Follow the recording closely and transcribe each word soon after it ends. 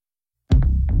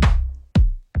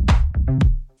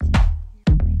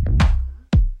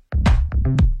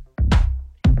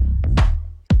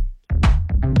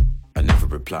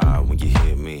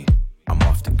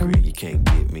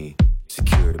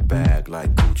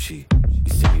Gucci.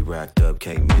 You see me racked up,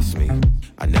 can't miss me.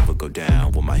 I never go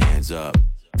down with my hands up.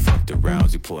 Fuck the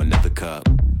rounds, you pour another cup.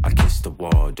 I kiss the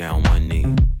wall, down one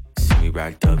knee. See me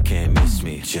racked up, can't miss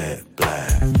me. Jet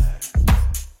black.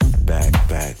 Back,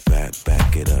 back, back,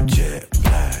 back it up, jet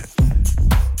black.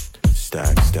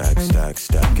 Stack, stack, stack,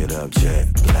 stack it up,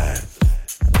 jet black.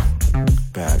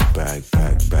 Back, back,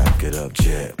 back, back it up,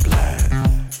 jet black.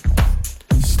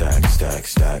 Stack, stack,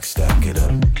 stack, stack it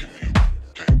up.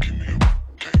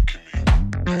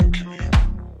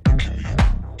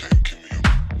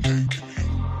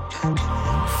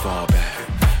 Fall back,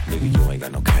 nigga, you ain't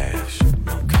got no cash.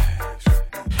 No cash.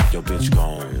 Yo, bitch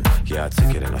gone, yeah, I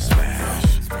took it and I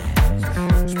smashed.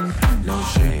 No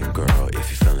shame, girl, if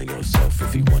you feeling yourself.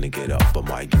 If you wanna get up, I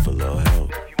might give a little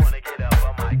help.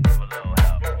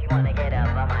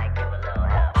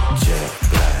 Jet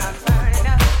black.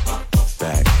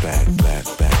 Back, back, back,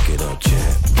 back it up,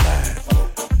 jet black.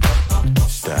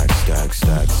 Stack, stack,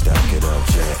 stack, stack it up,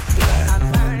 jet black.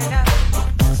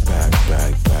 Back,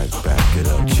 back, back, back it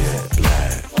up, jet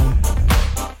black.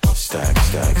 Stack,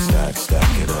 stack, stack,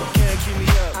 stack it up. Can't keep me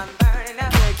up.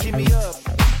 Can't keep me up.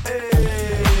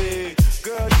 Hey,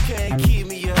 girl, you can't keep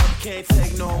me up. Can't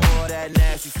take no more of that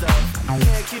nasty stuff.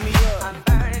 Can't keep me up.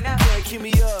 Can't keep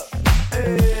me up.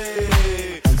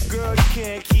 Hey, girl, you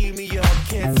can't keep me up.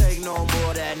 Can't take no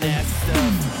more of that nasty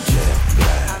stuff. Jet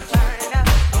black.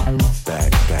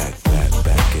 Back, back, back,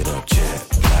 back it up, jet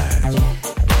black.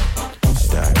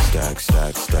 Stack, stack,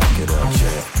 stack, stack it up,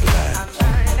 jet black.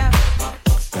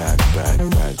 Back, back,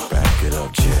 back, back it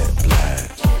up, jet black.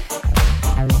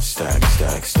 Stack,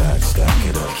 stack, stack, stack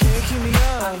it up. Can't keep me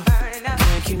up.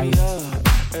 Can't keep me up.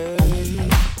 Hey,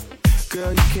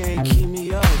 girl, you can't keep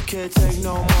me up. Can't take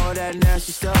no more of that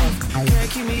nasty stuff. Can't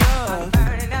keep me up.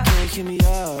 Can't keep me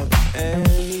up.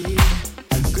 Hey,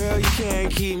 girl, you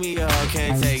can't keep me up.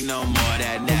 Can't take no more of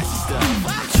that nasty stuff.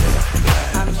 Jet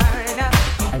black.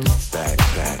 Back,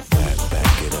 back, back,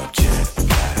 back it up, jet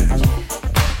black.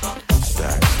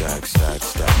 Stack, stack, stack,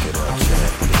 stack it up,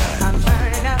 jet black.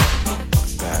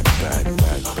 Back, back,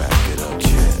 back, back it up,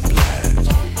 jet black.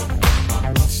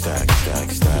 Stack, stack,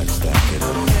 stack, stack it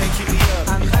up. Can't keep me up.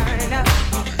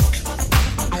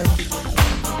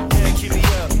 Can't keep me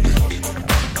up.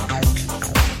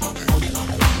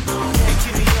 Can't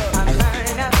keep me up.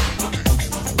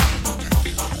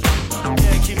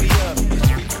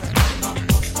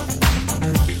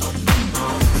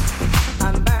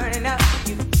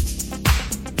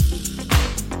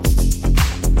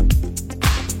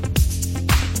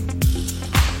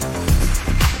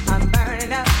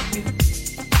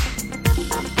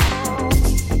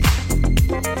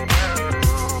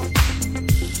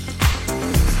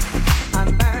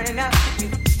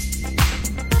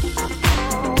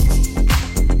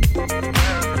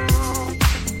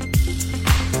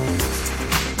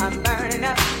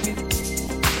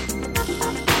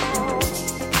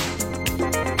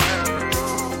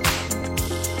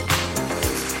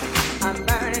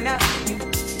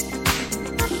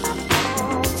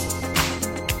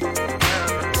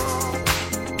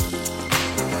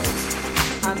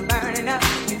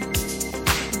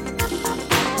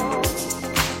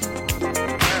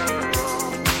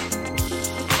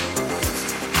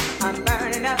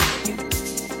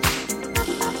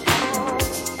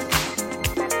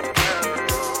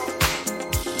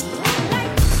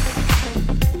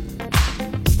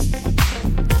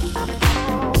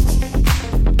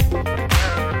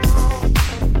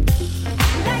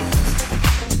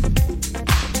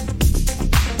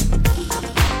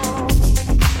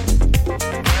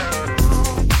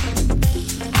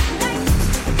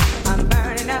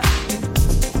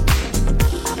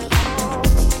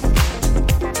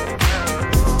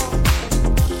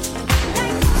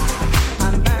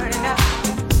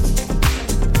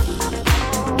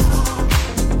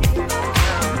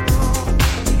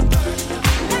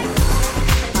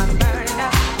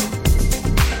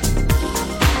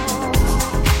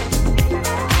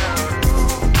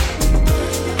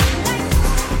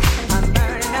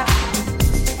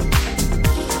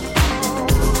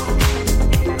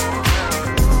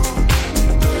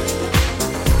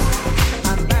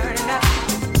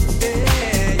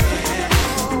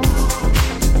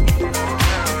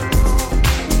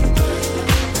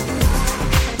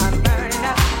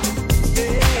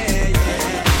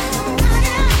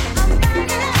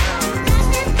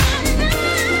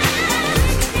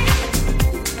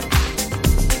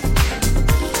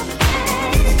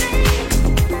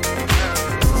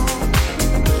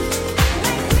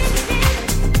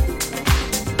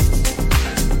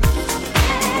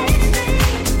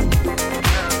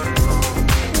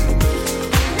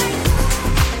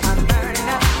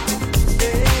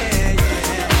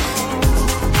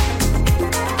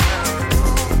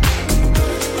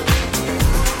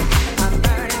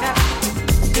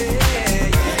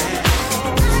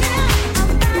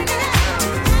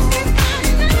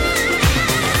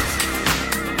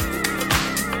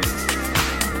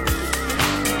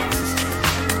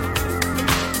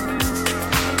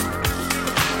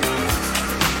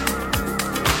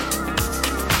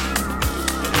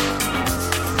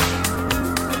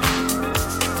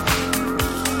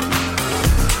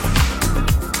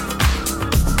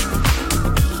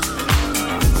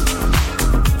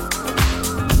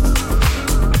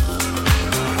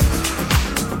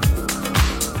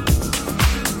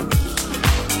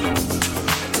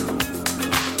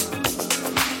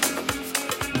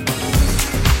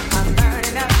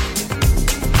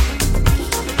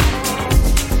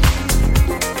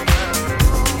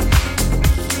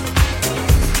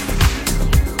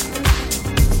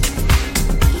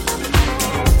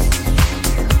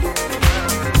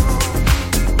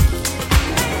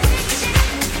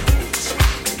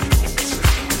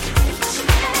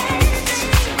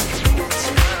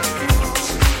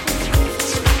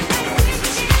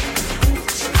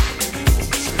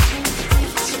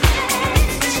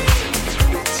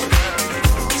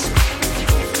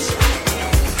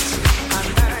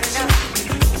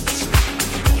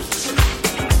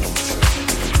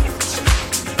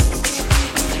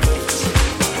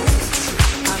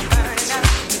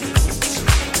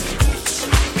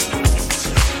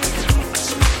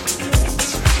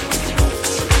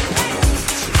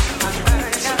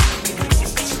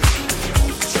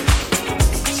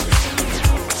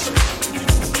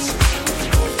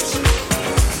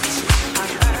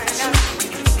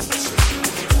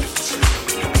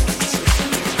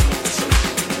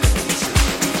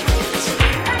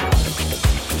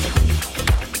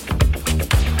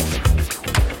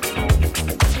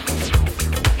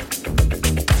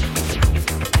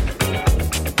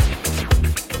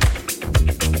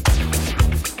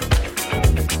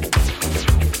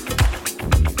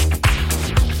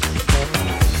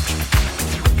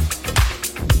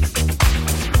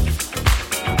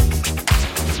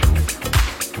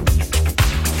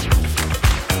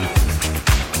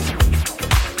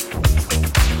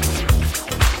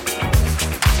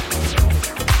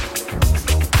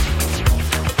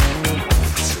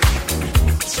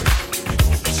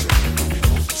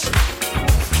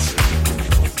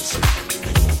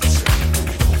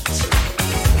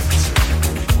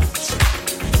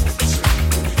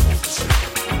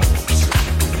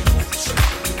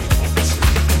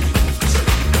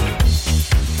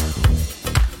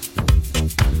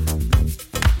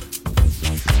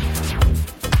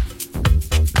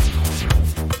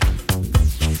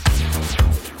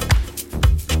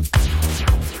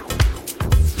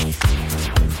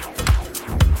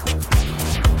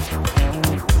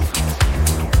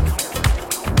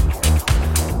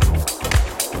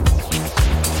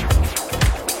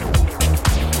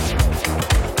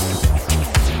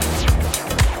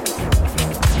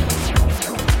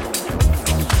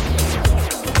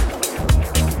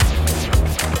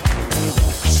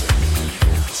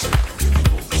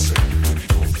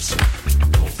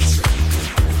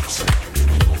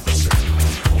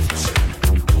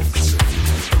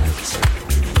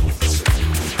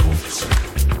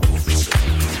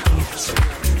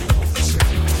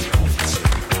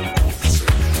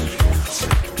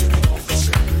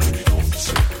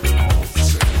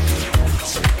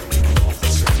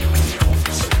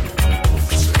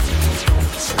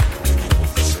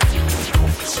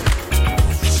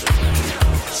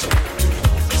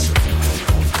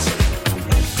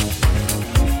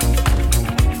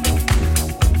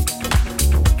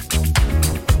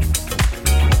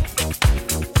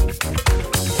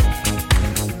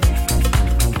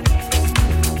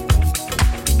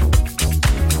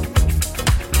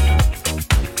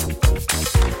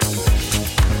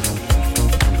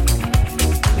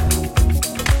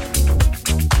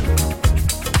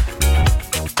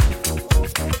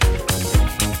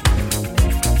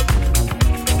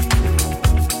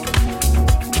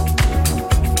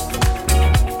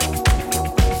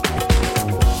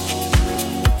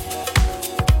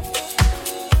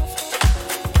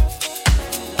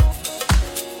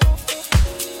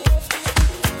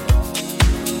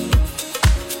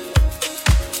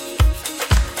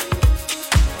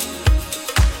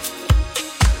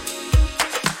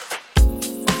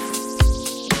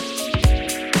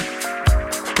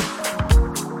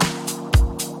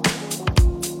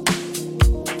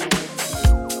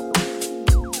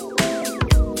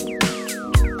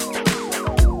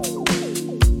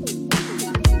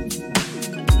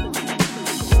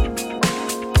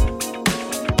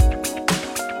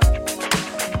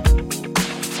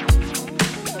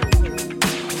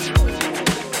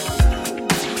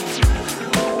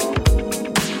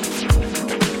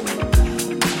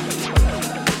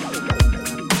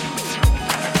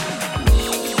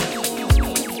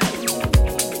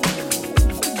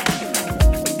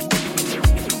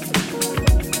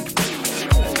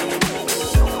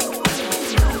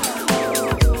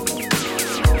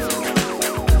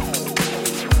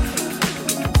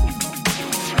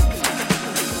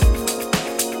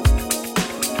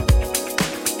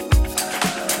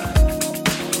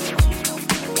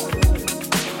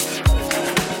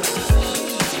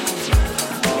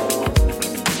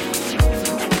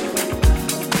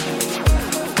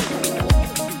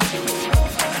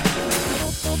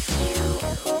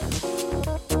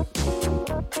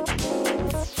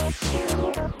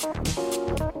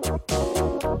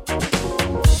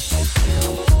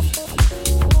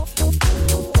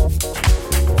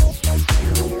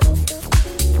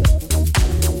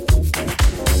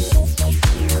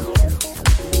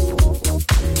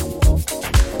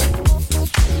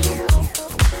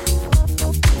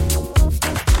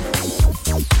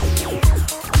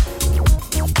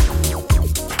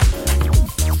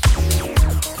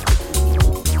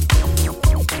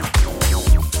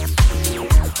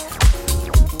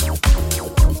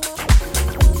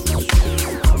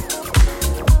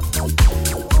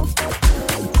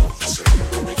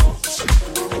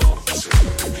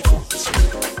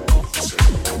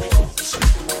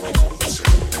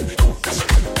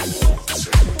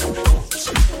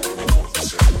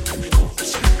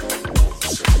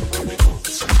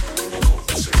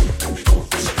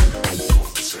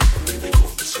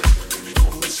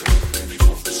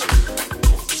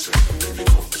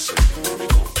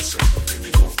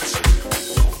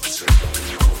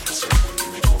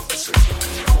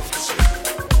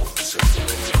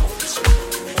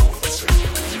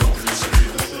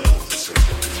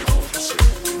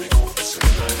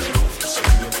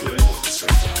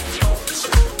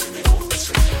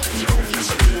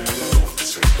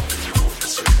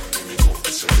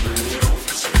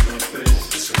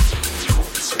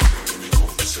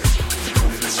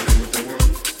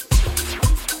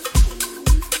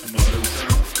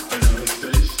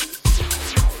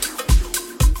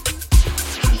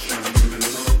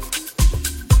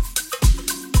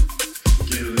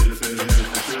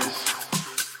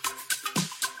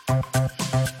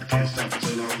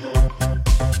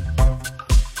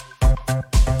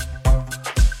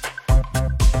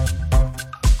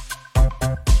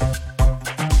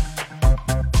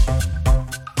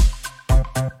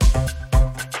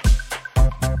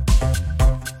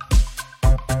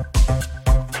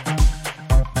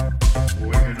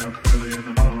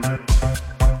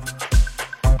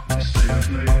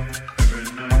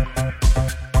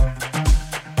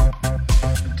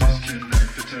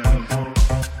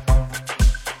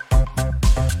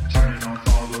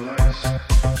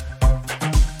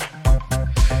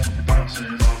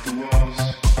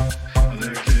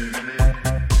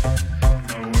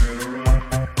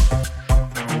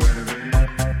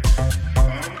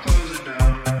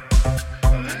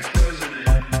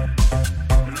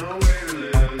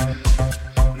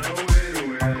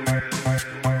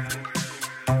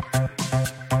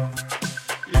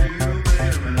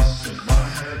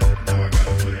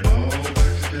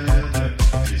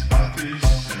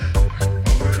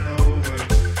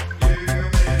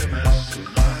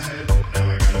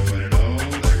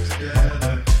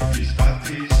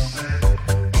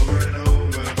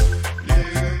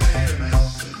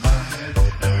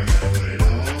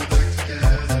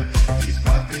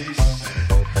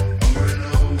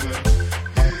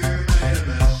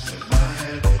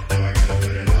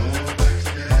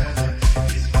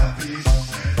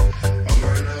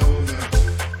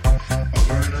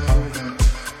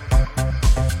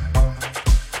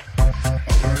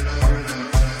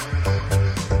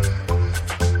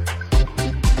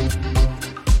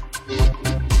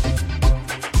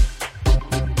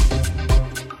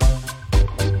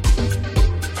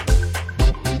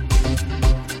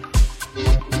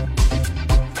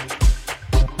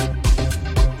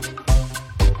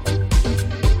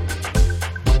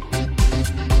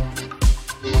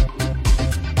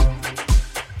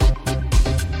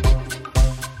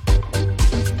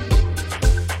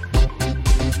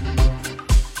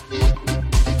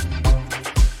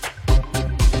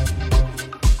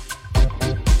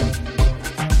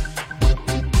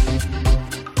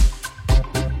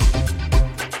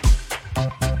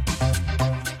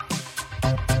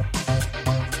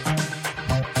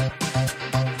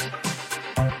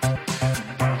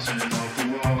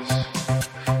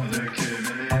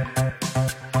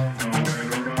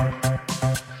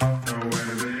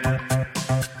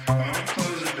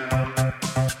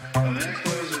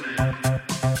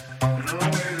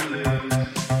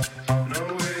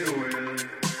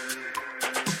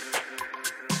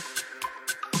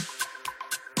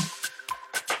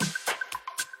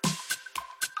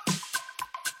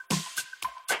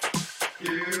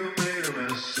 You made a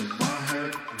mess of my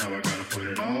head. Now I gotta put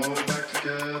it all back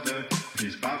together,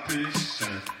 piece by piece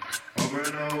and over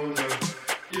and over.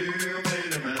 You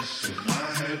made a mess of my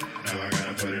head. Now I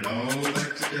gotta put it all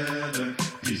back together,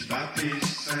 piece by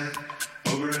piece and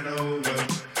over and over.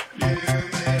 You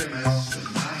made a mess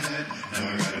of my head. Now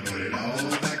I gotta put it all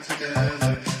back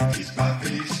together, piece by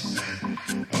piece and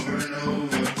over and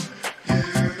over. You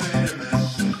made a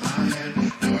mess of my head.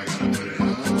 Now I gotta put it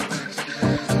all back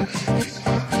together, piece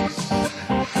by piece and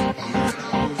over and over.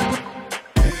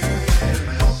 You made a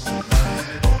mess of my head. Now I gotta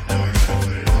put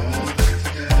it all back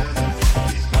together,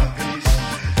 piece by piece and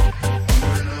over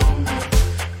and over.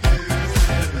 You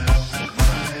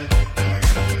made a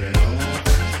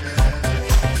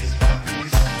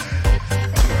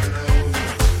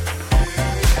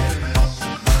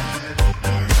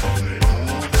mess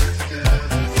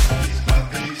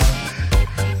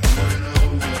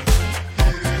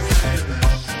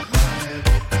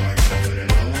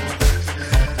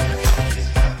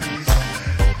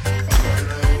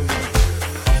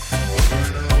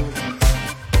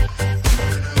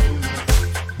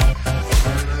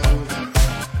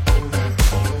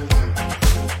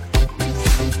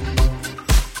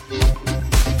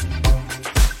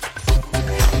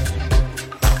my head. Now I gotta put it all back together, piece by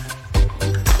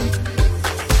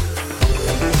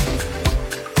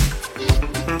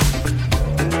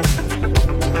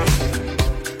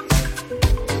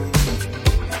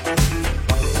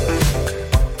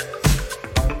piece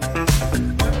and over and over. You made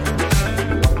a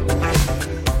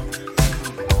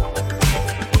mess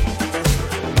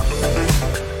of my head.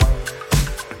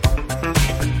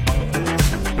 Now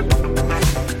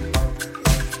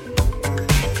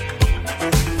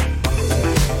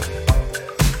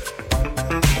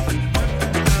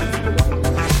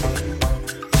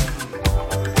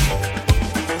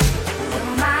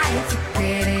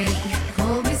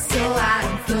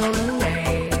I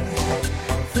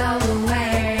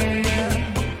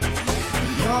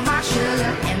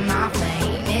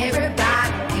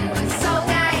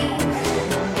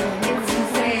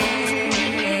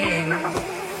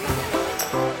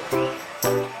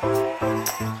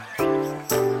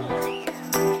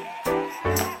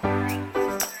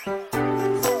gotta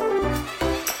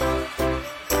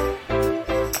put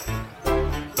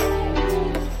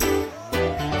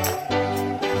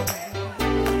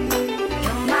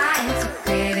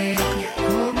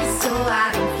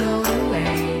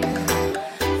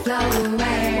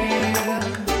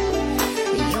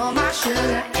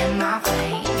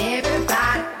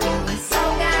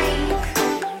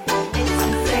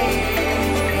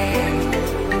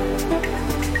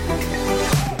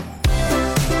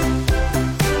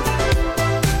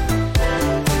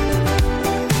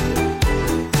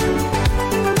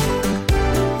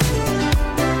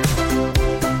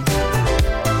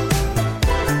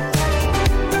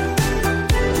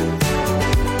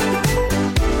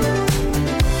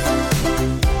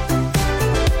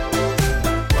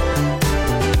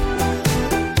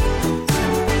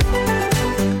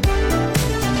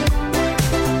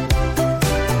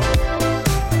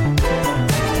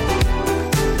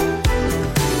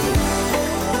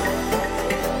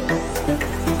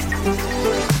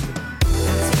all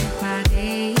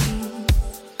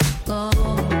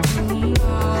back together,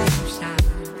 piece by piece and over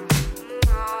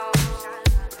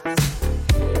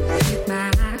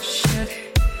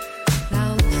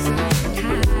and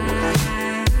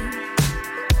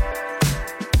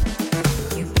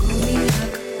over. You made a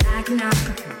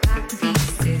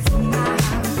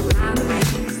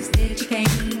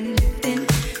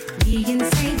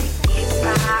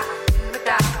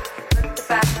mess of my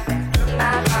head. Now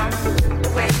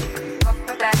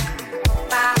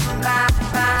I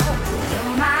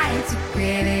gotta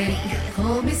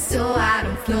put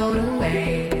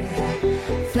it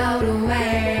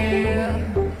all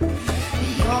back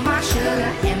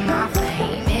together,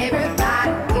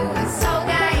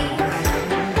 piece by piece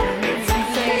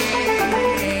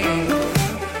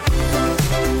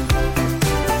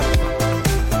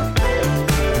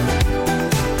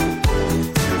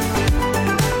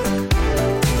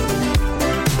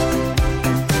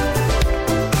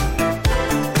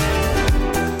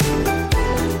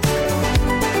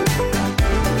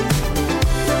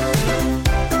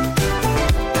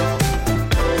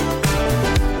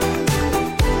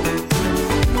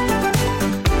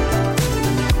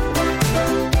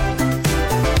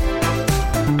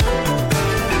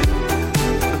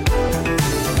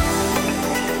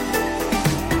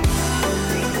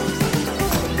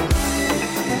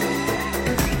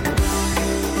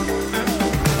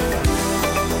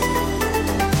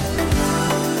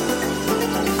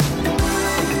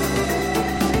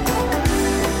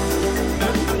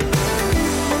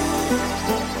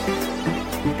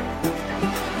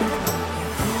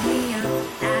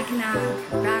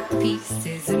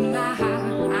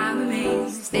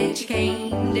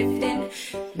lifting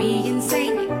me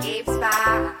insane. You gave a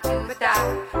spark to my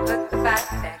dark, put the fight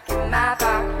back in my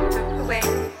bar, took away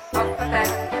off my back,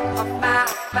 off my.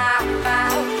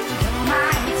 You're my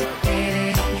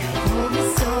intimacy, hold me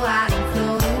so I can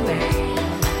flow away.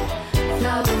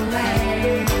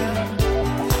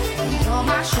 You're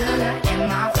my sugar and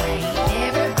my flame.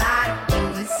 Everybody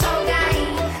doing so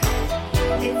game.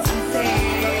 It's insane.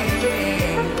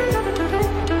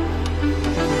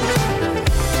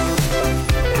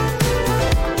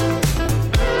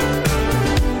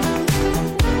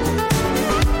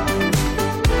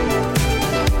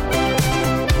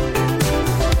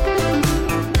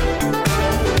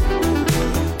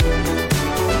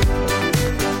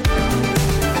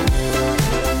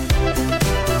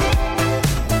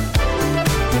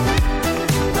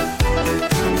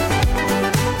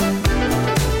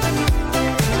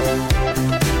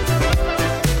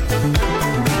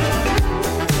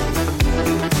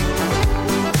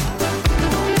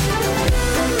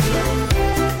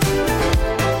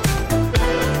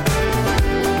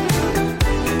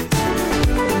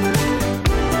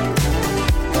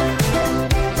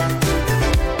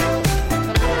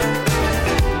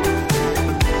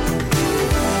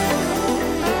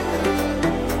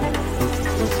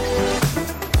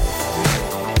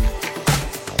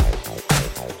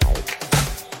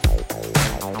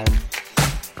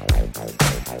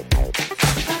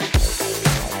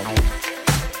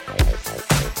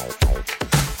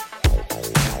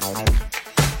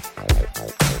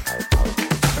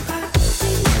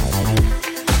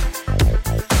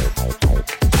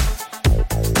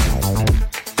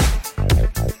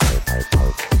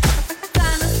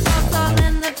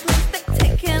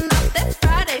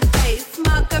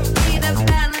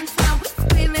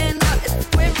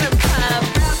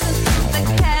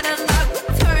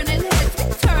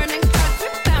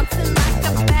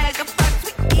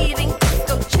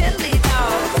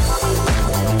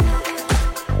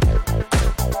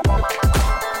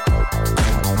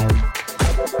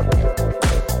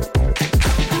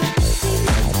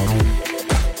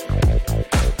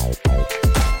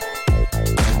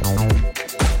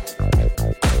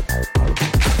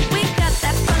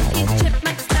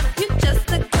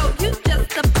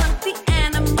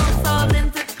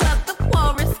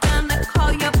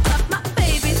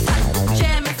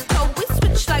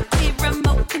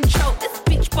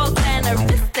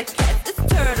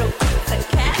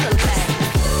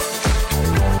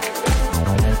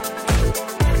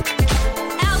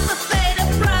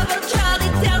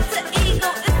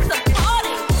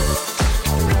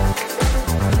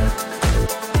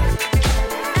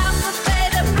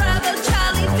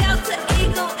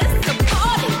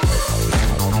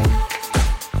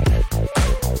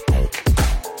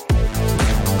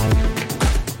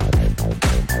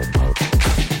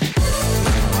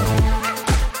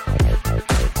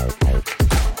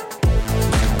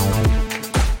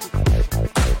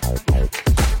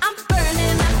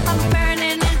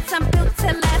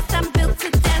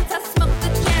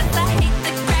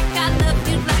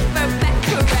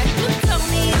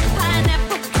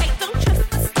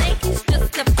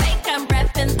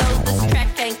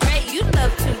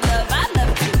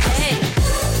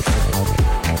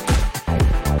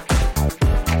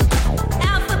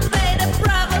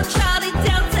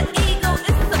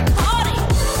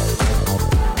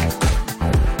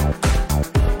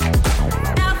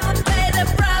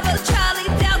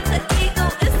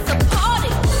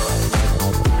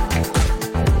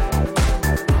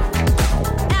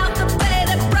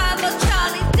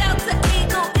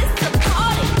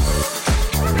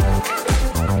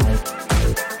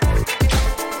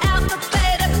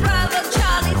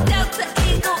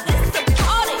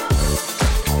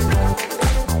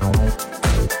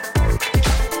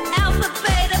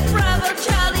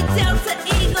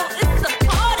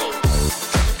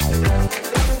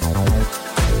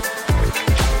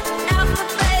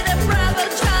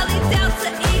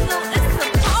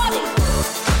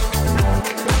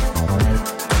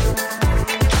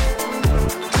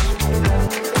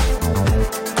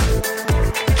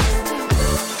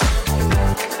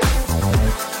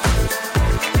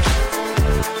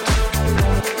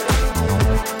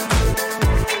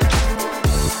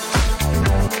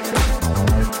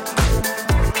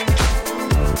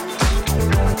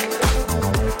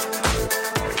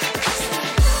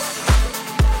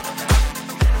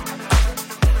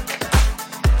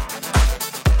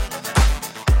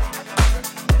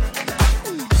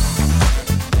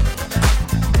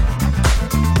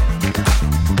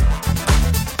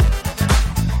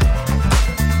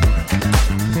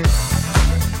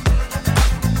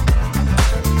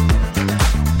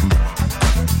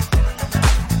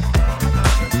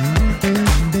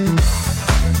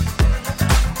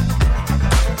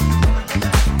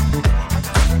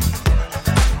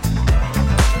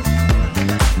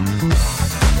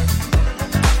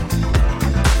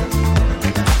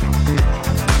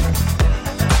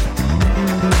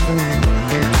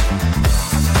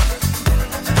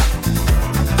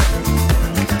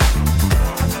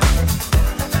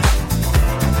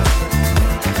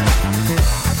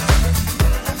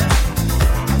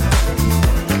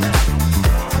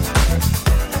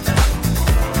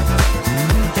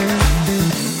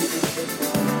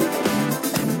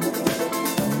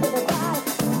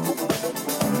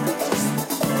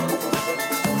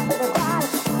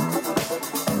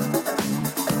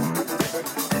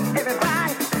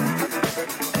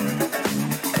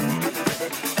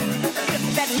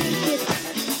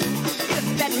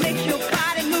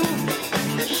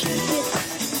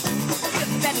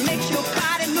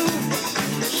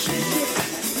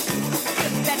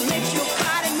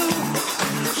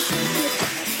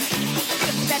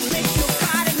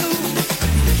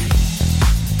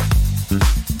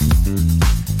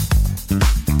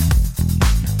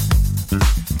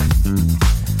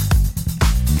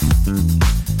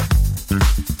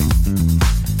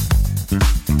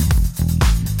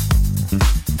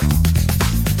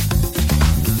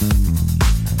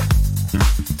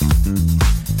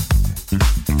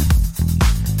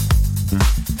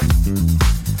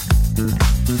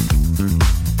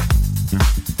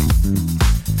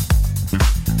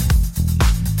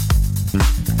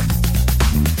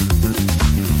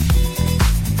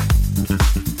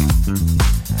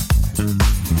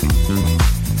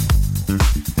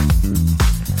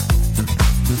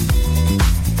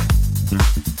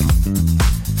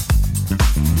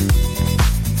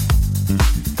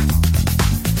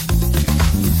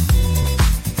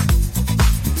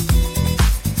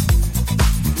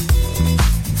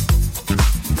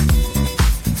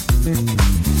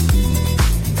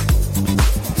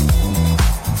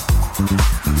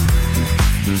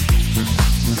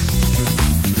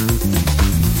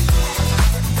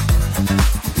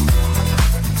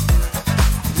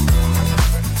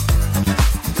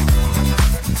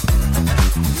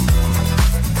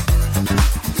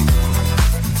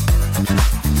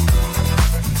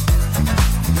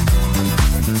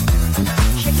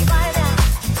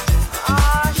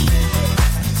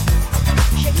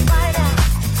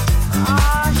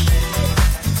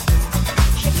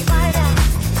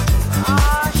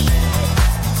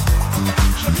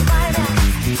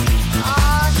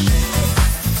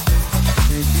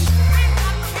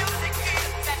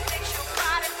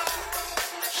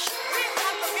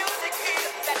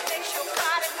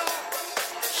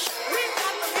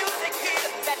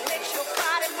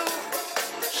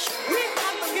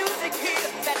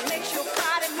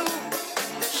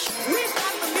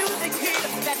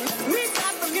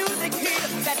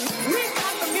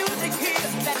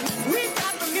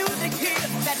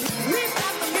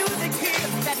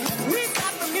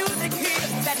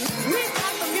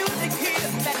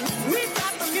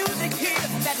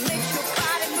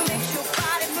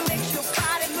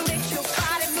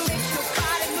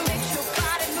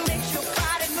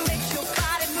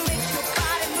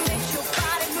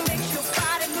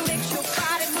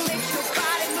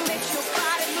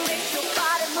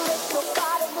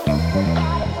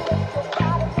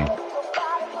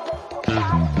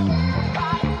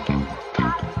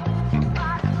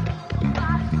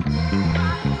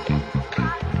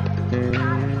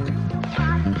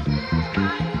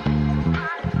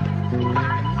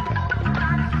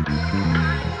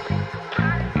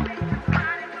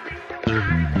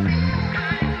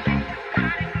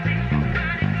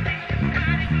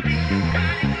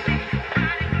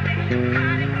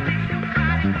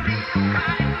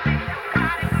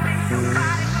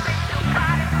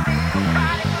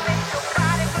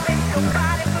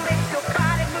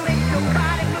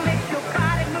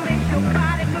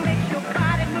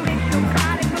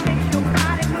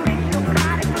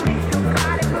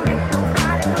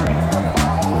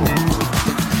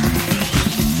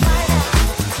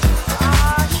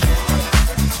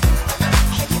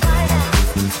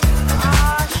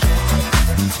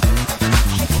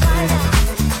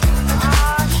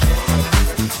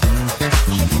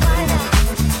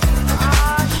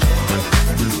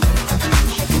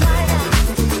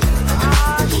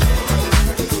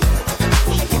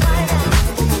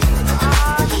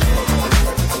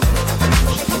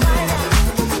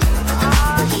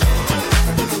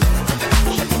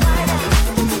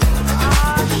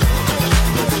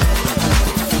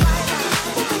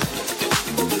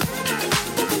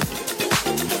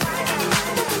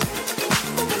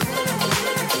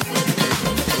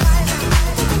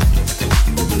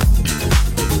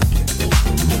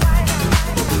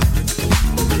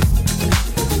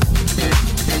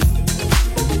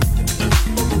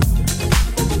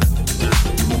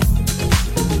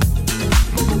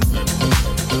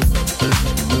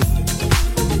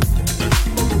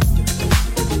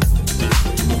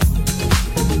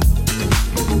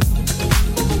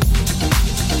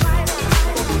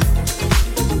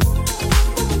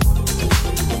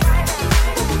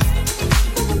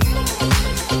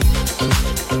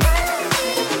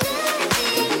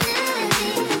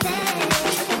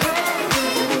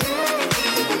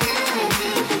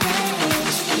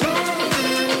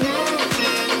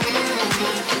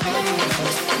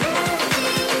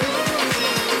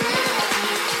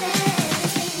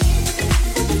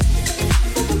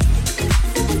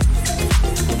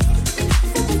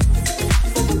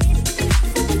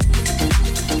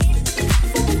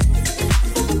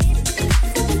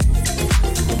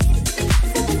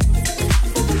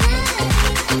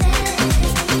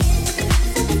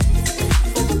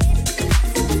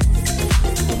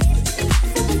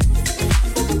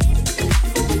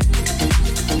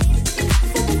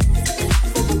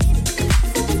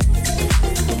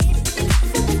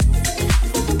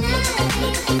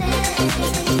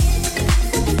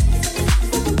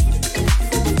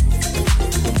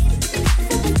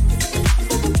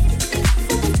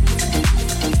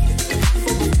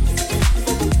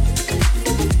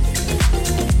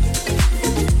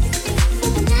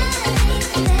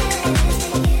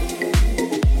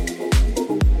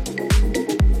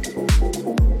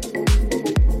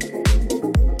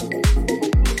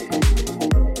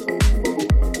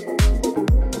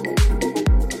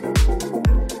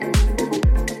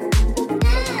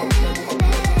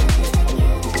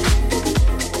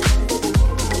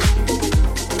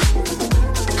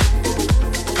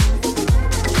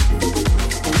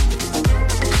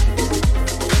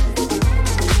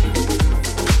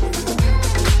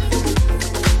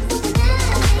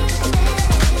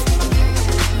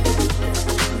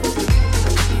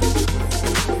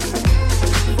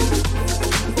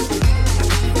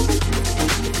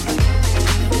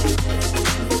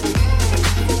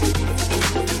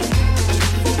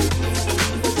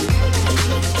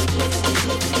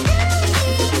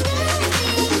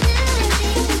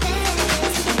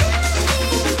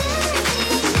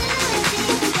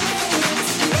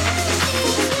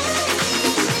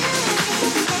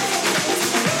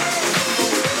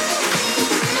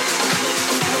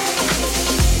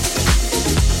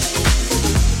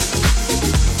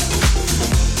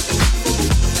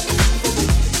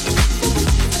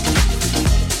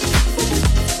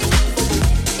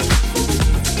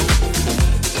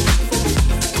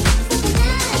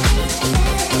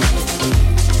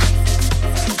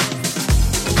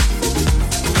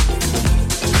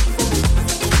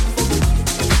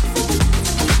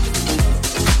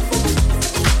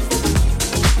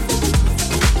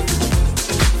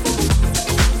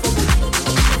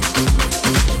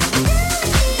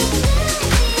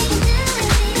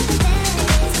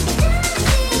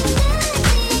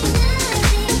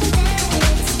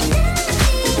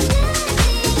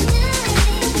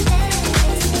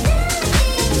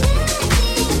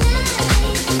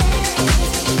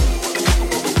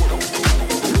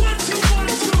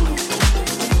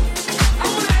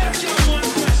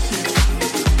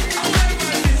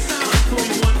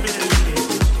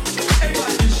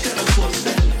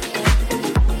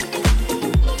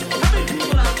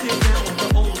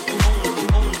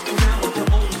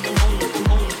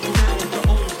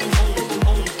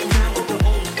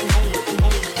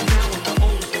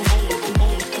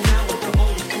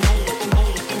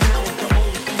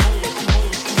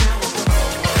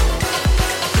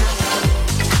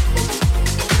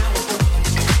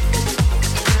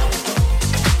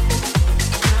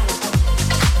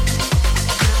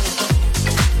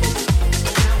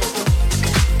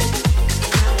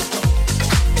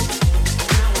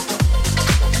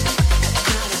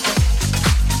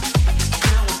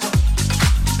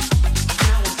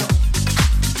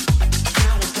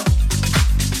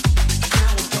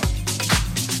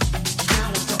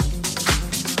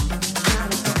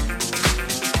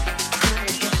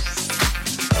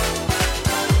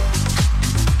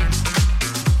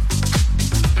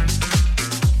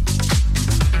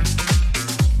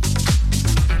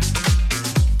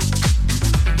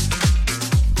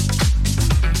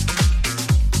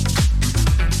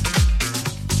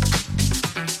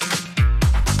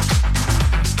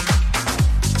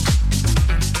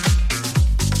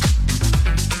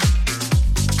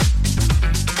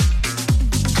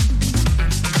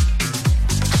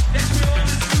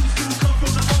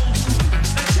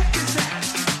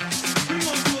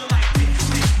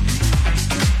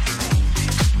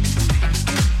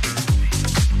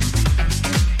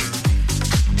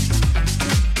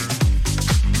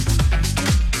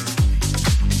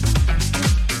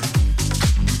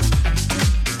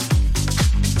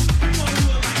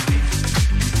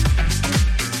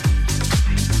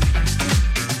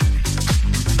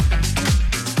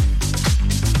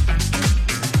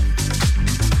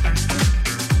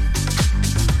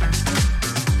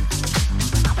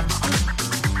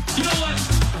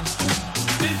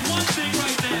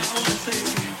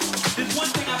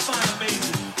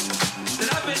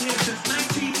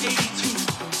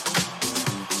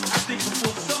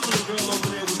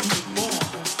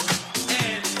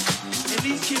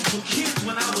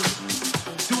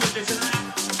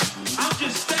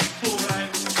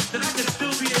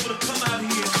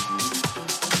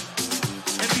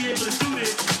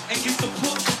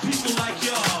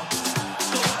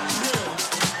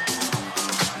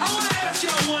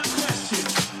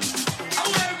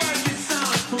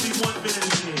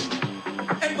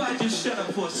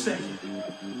 for a second.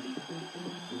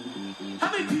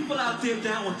 How many people out there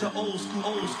down with the old school,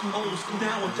 down with the old school,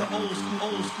 down with the old school,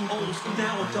 down with the old school,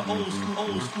 down with the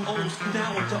old school,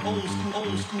 down with the old school, down with the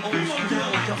old school, down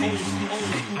with the old school,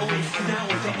 down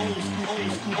with the old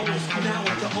school, down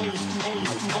with the old school, down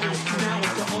with the old school, down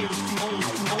with the old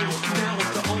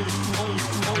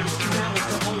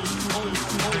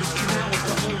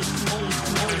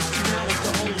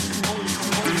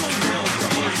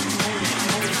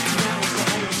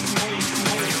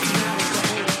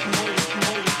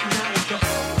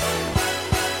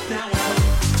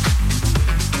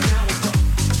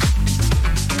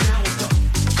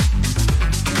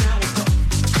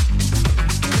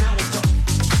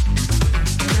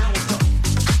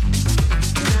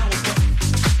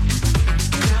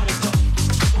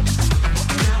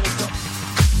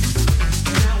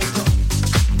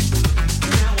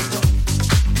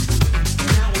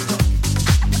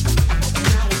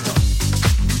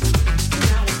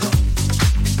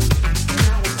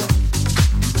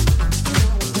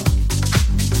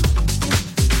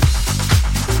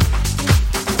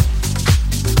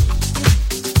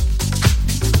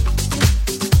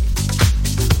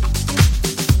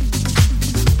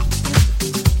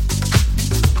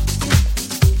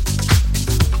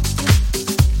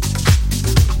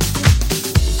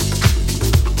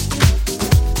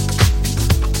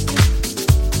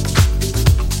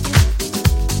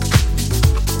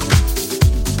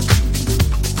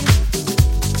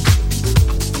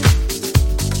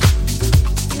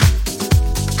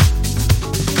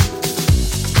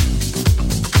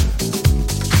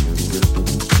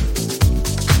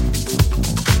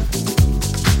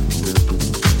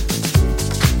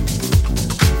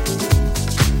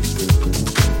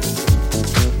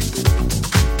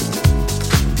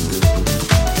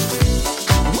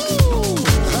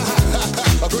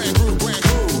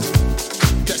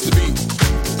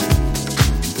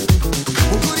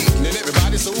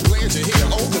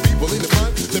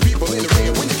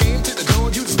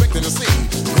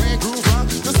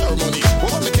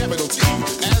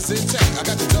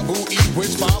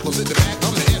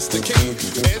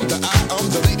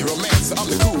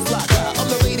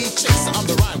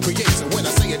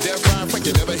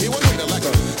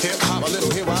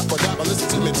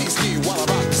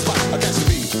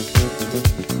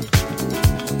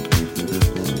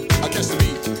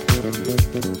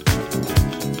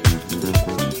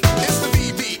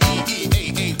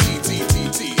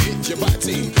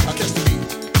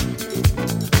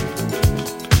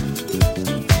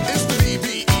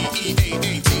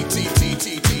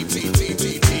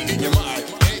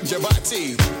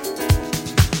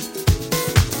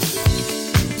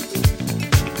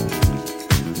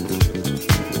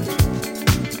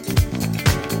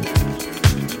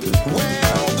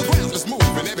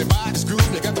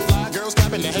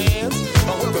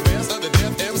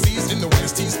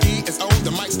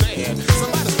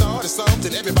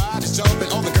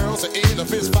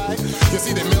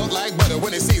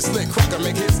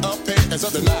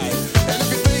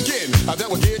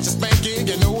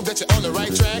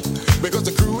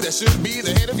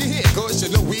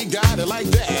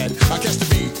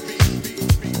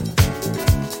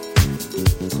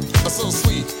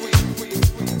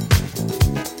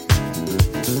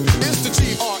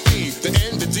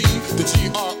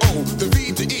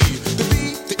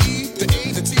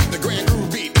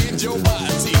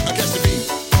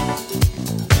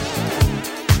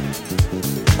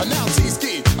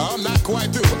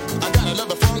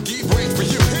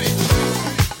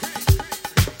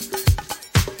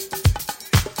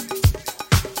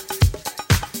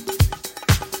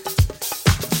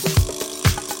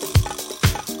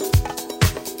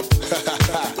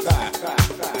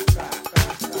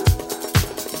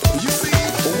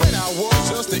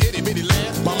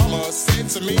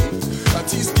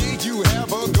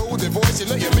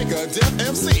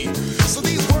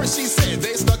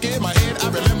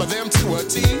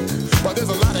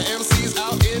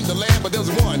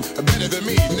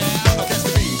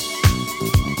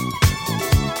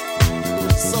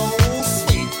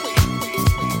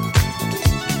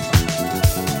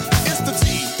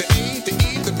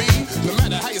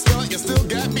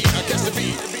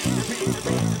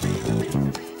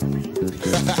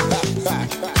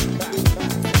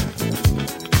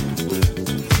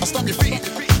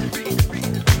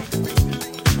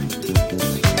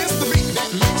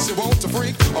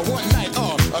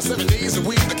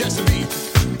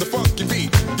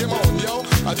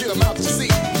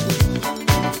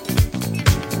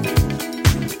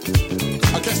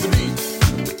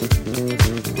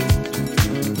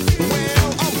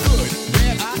Well, I'm good,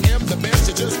 man, I am the best.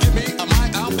 You just give me a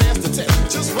mic, I'll pass the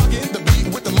test. Just rockin' the beat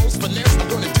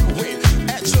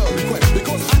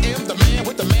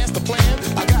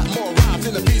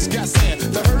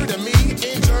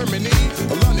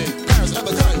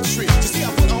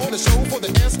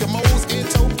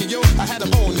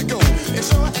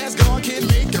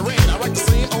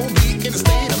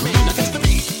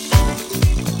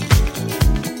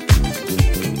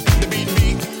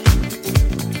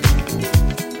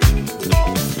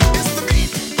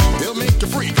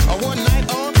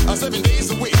 7 days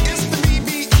a week. It's the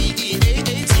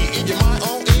B-B-E-E-A-A-T in your mind,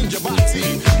 on in your body.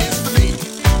 It's the beat.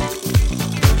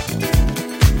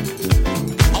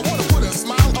 I wanna put a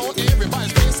smile on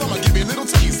everybody's face. I'ma give you a little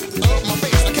taste of my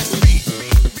face. I catch the beat.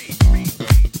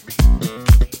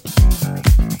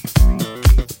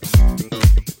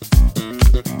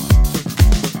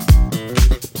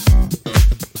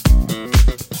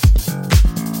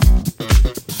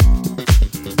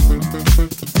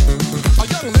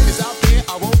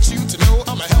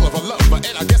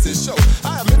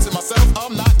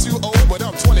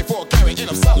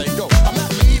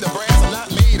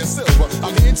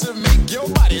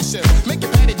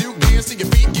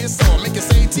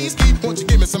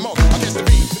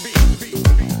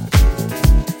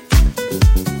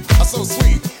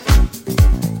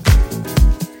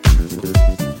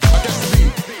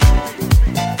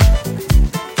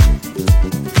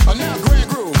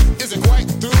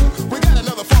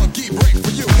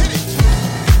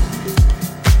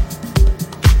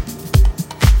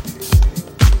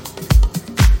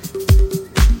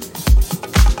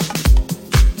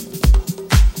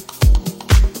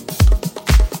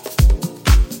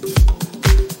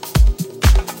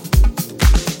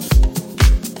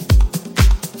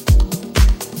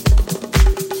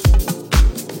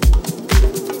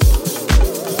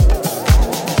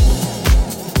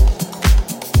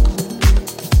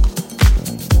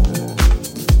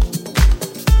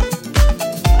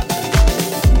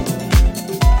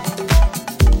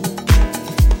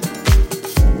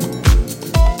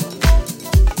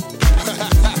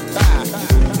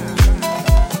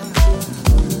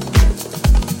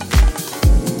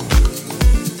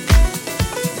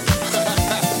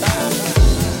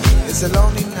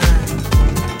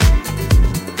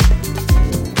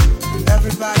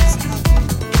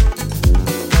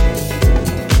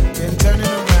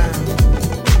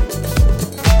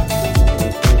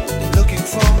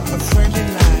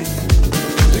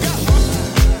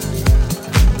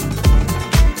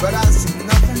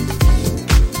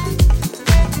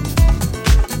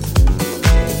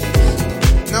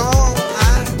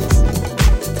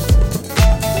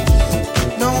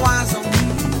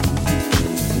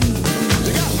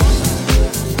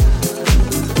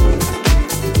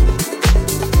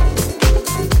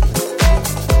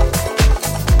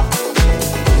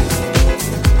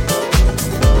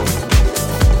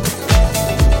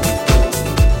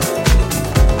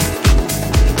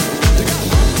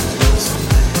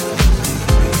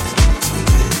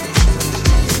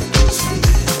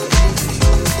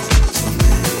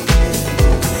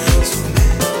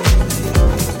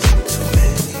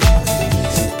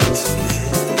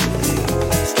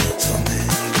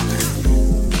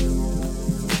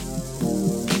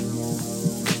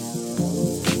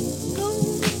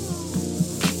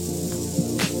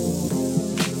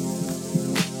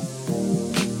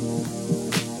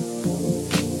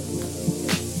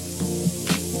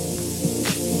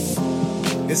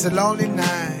 It's a lonely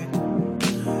night,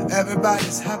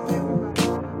 everybody's happy.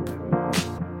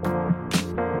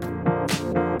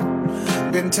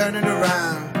 Been turning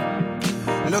around,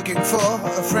 looking for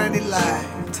a friendly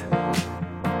light,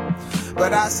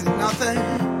 but I see nothing,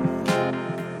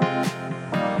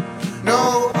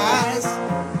 no eyes,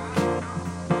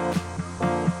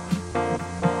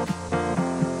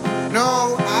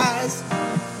 no eyes,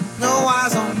 no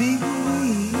eyes on me.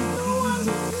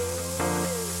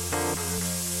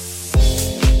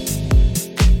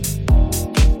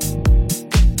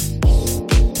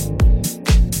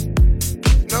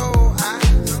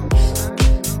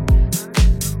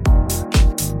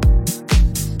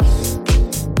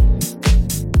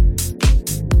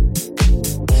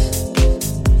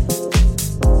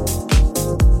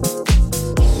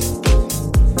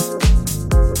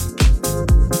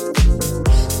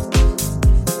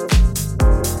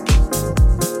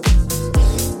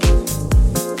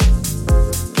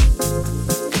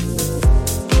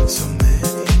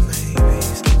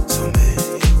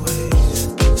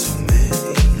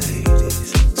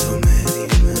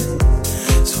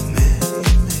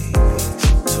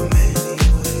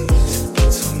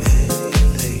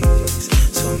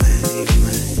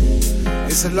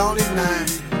 It's a lonely night,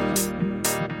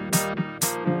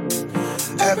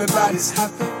 everybody's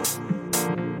happy.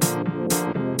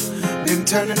 Been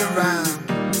turning around,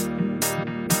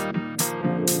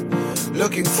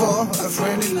 looking for a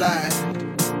friendly light,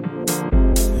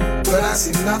 but I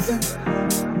see nothing.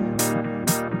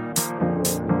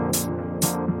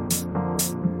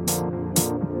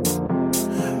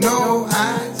 No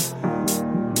eyes,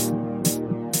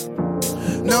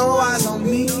 no eyes on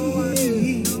me.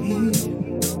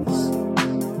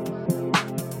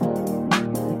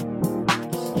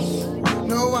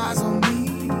 No No eyes on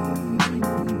me.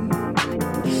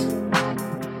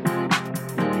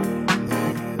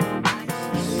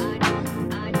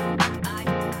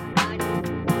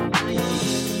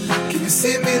 Can you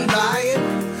see me lying?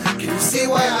 Can you see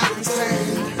why I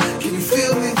pretend? Can you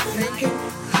feel me thinking?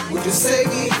 Would you say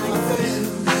me if I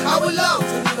fail? I would love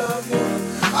to love you.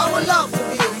 I would love to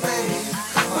be a man.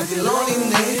 But your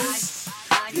loneliness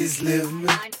is living.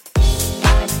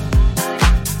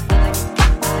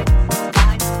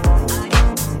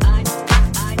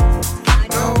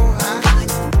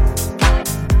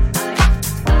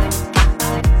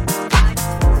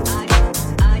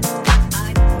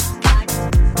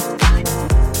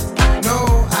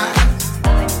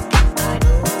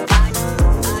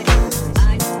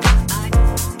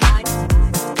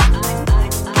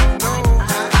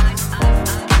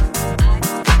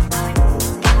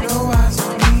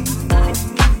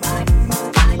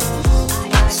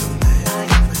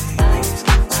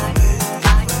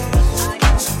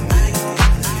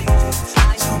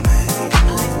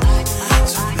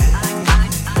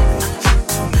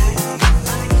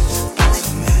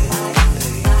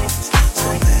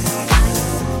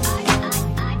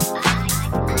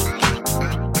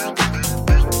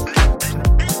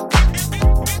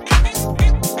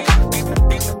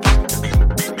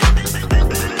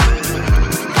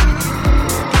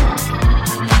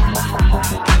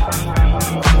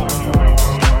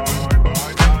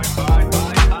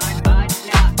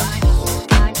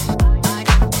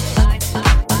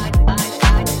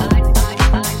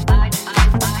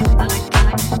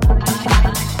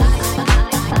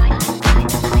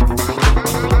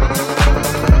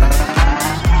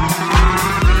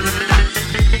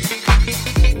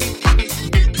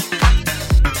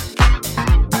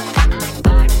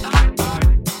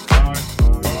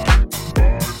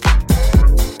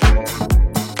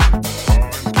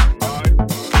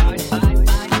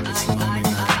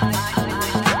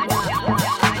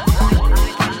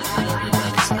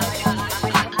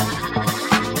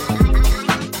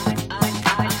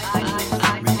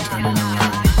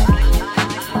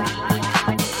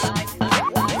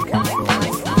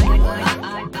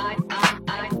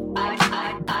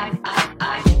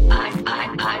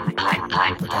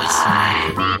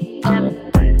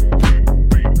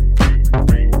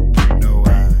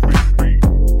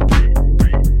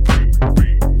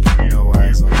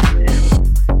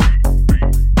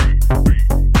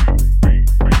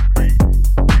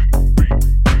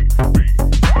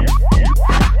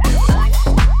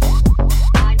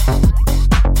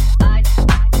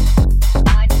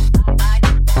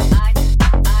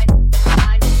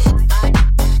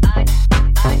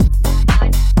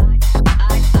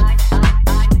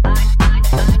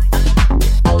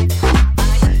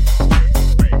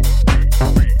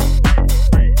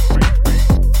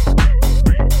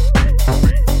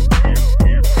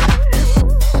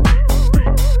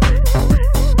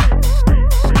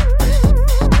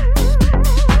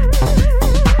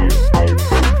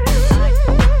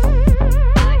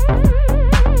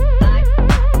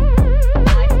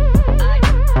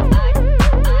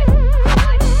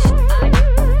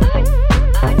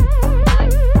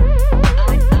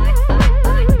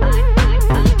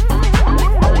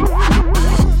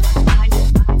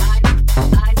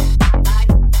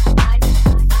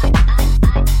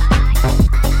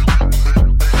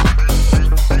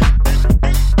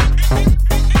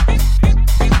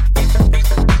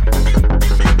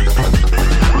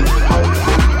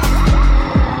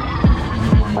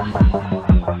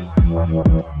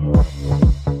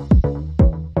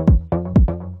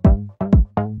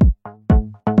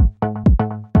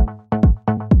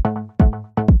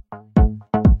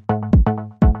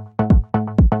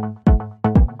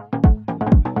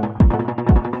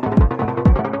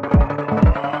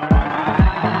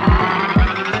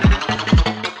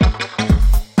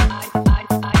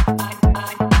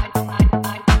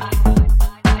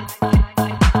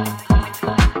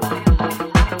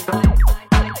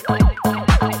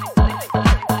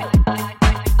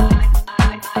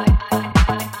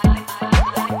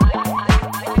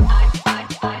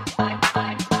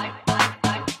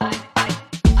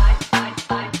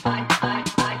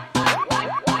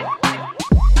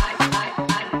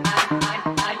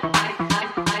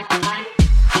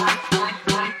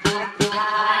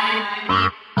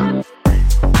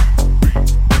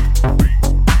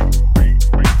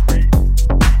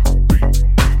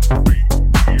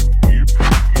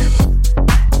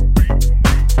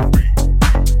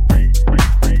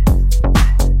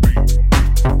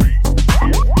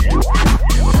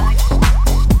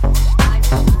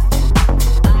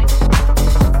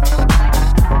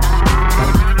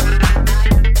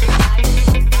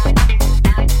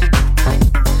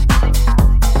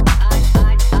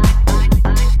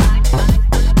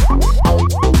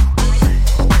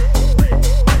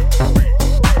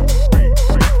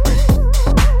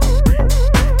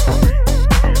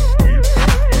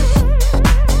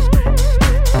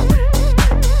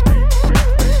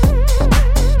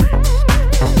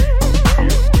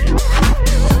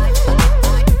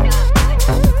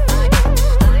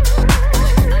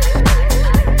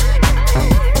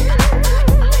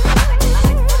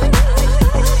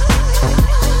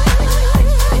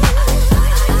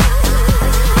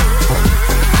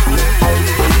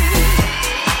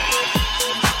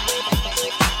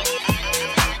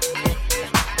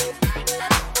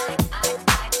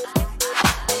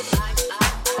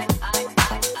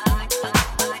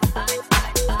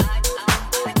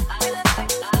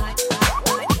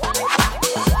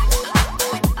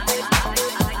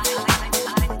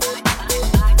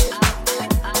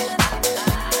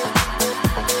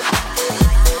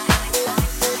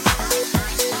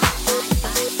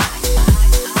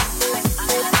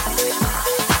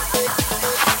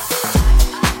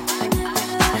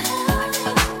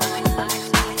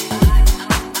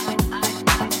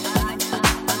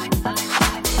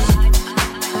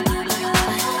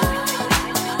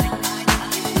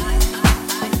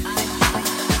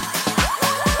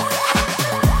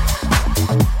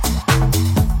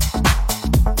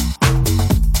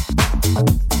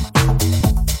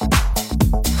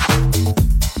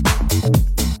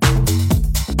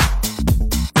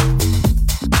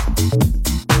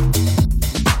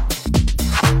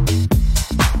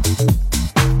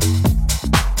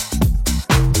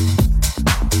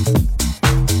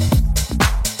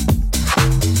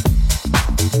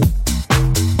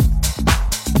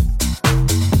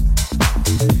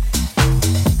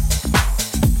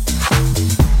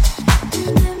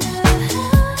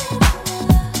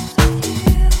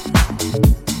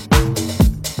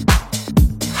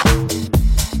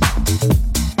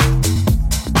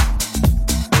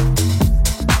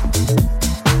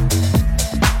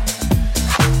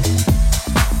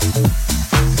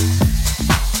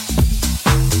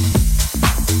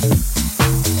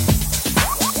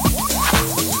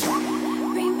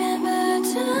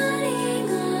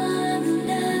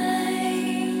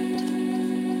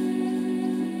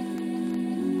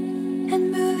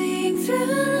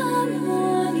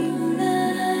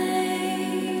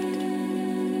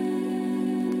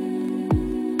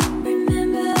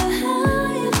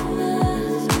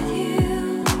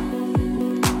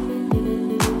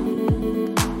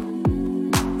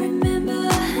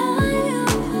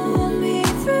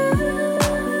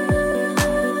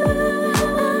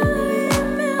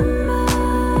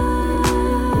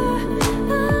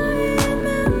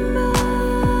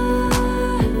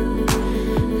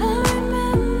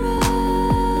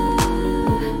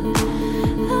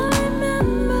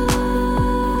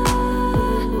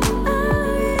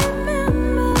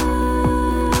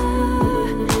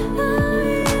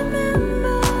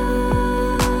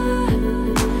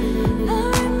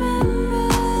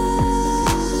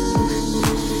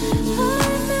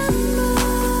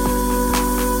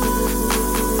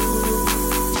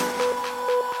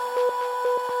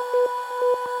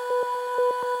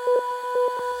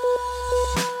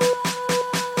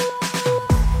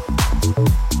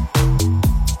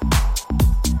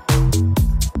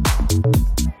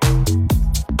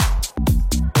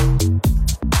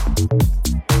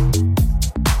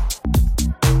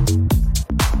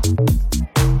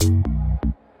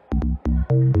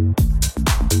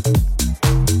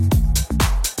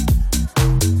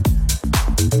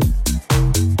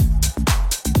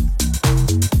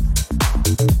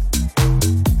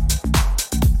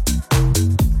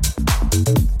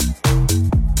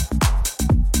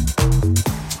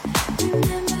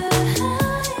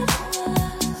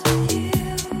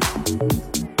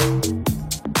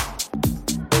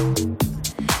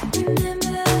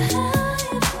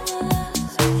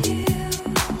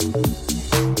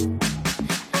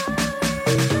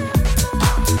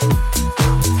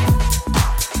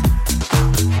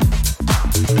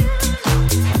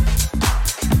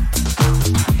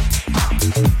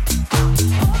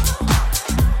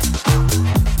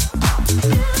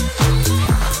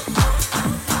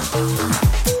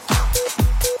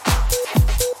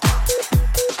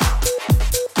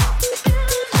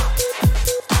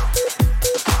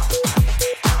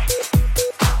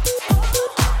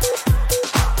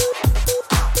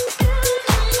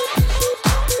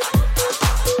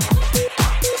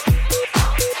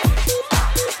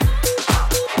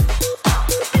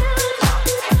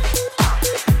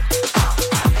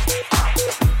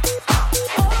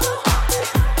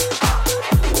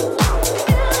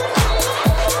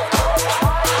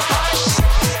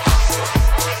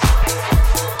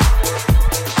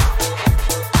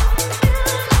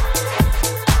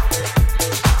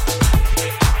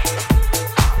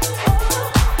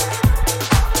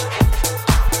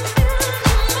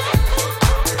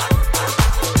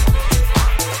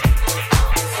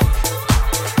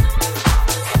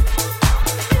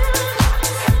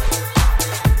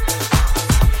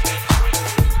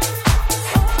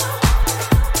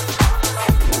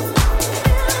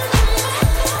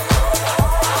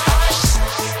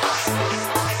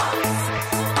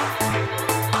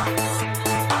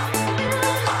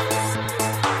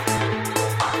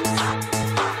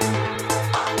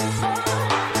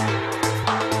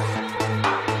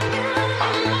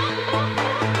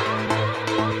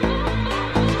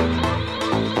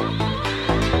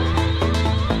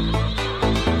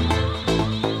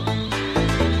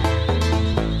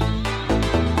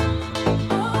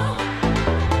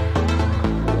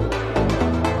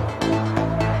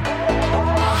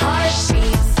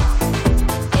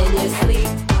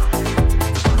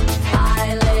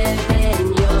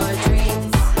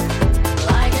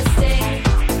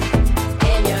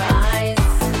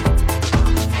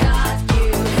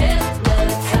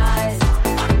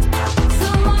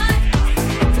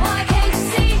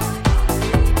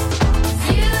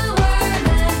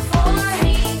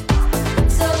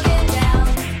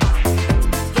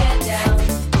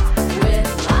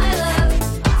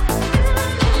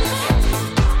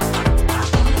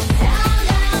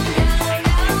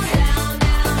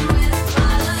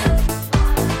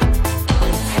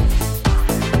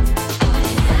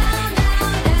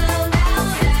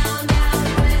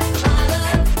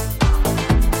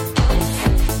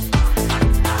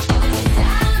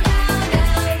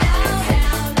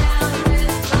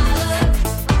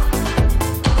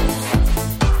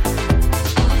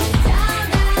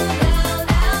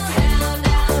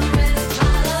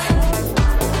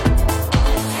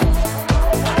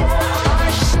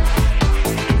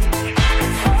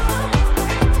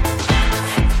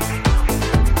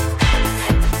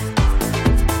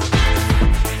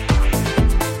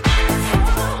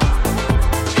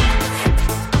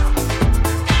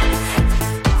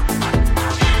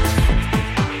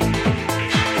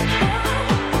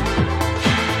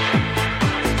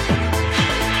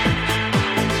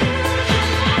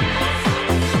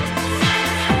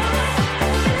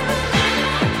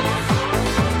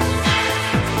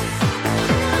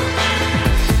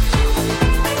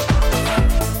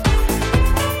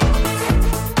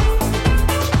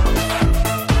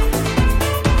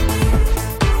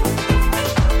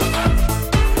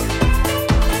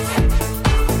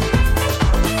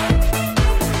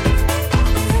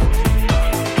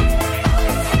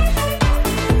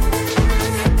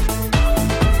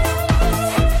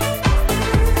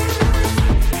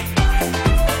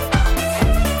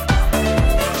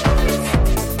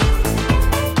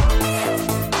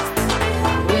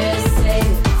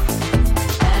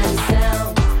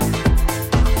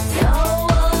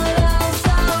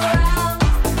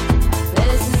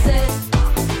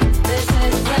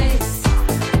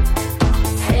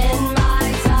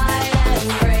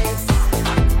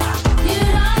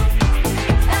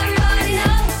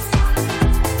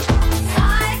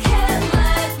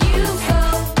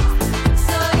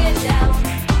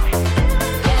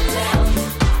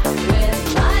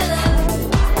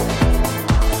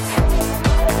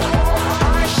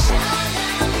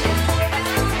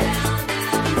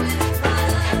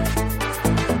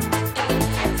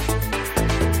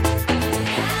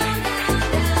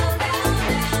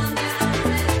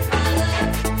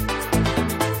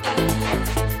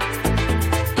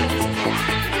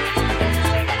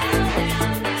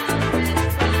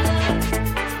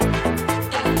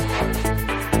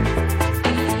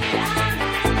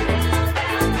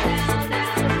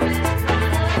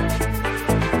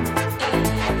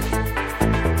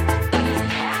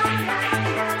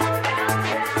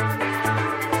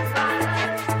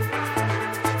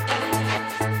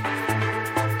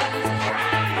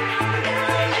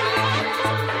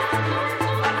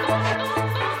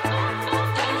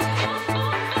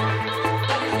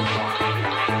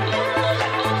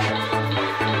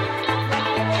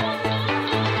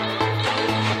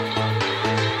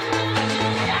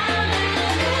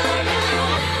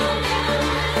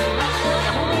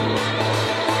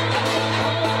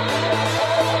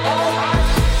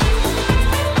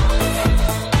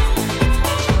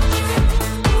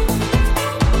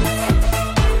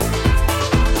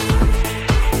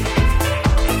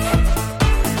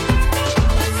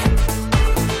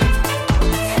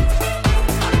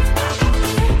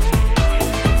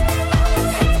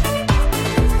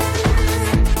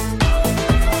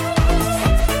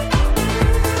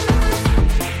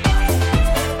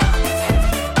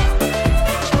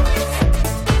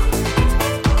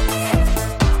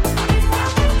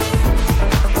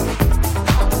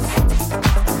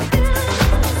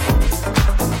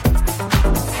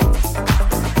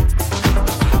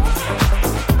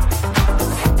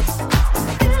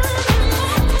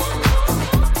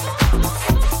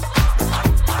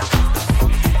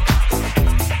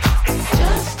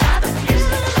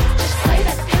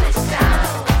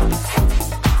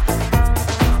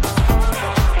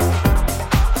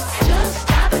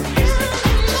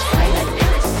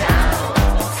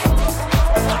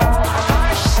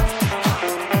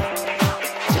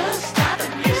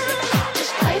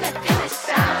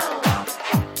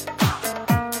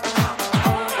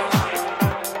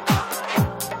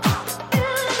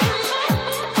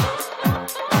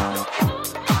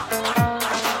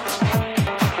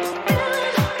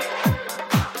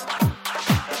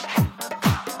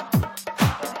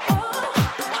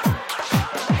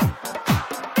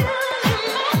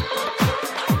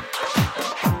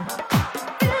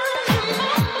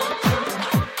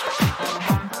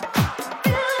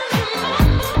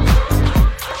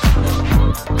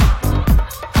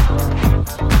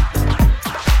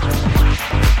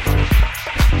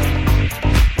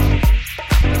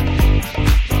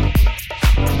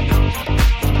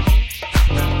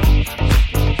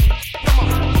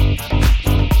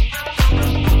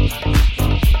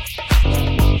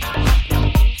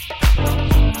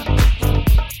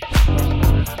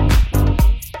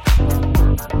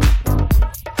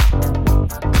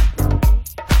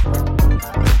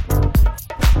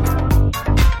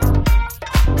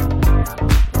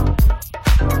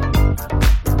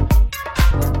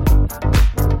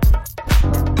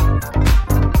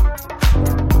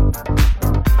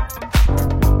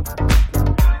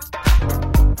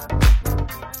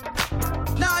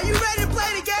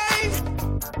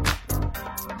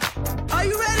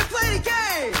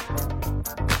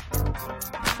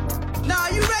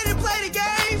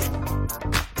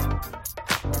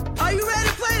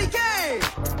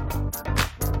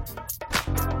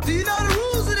 Do you know the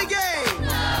rules of the game? No!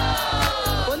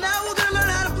 Well, now we're gonna learn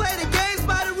how to play the games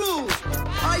by the rules.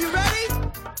 Are you ready?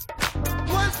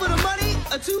 1 for the money,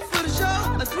 a 2 for the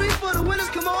show, a 3 for the winners.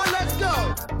 Come on, let's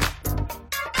go.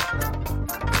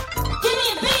 Give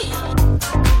me a beat!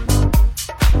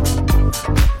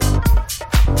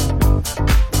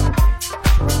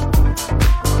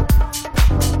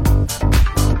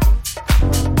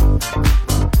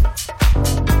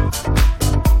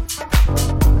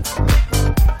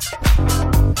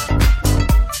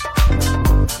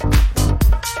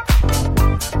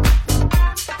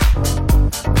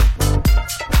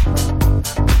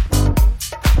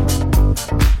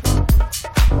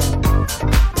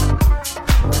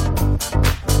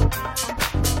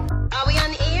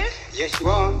 Yes, you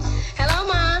are. Hello,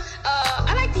 Ma.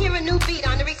 I'd like to hear a new beat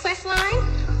on the request line.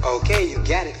 Okay, you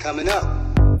got it coming up.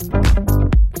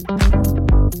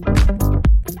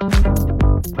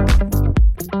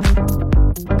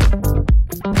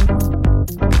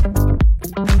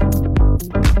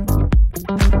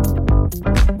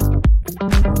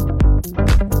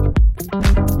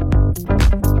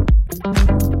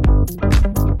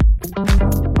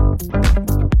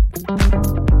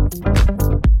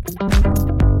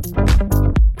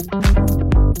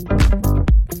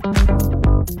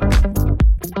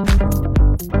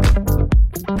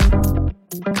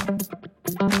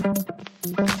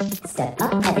 Step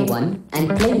up, everyone, and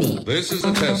play me. This is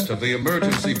a test of the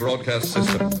emergency broadcast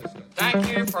system.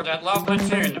 Thank you for that lovely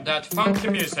tune. That funky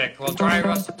music will drive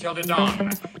us till the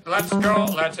dawn. Let's go,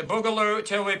 let's boogaloo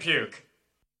till we puke.